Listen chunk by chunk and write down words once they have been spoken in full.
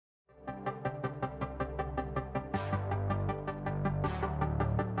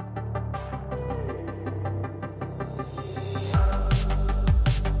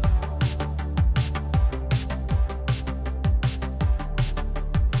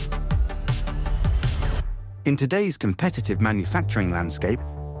In today's competitive manufacturing landscape,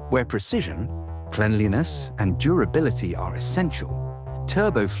 where precision, cleanliness, and durability are essential,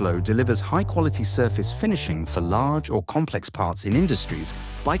 TurboFlow delivers high-quality surface finishing for large or complex parts in industries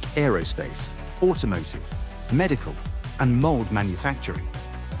like aerospace, automotive, medical, and mold manufacturing.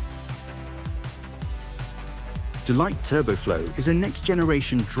 DLyte TurboFlow is a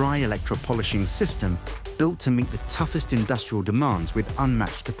next-generation dry electropolishing system built to meet the toughest industrial demands with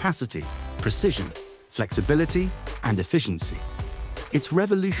unmatched capacity, precision, flexibility, and efficiency. Its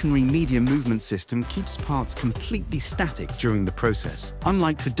revolutionary medium movement system keeps parts completely static during the process.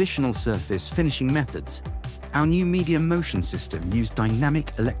 Unlike traditional surface finishing methods, our new medium motion system used dynamic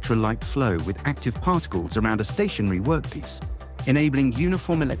electrolyte flow with active particles around a stationary workpiece, enabling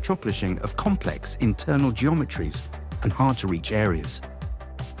uniform electropolishing of complex internal geometries and hard-to-reach areas.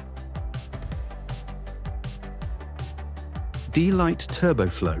 DLyte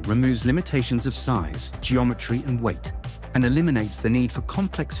TurboFlow removes limitations of size, geometry, and weight, and eliminates the need for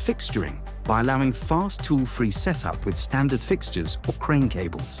complex fixturing by allowing fast tool-free setup with standard fixtures or crane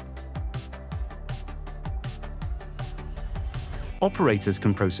cables. Operators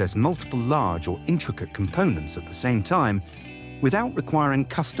can process multiple large or intricate components at the same time without requiring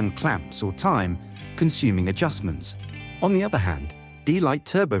custom clamps or time-consuming adjustments. On the other hand, DLyte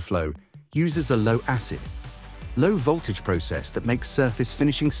TurboFlow uses a low-acid, low-voltage process that makes surface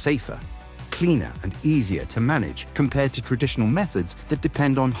finishing safer, cleaner, and easier to manage compared to traditional methods that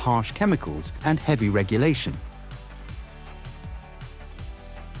depend on harsh chemicals and heavy regulation.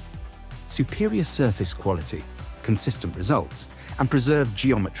 Superior surface quality, consistent results, and preserved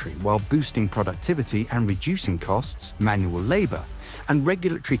geometry while boosting productivity and reducing costs, manual labor, and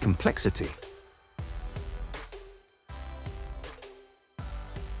regulatory complexity.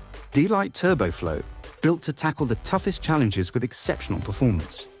 DLyte TurboFlow, built to tackle the toughest challenges with exceptional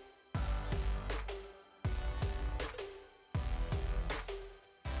performance.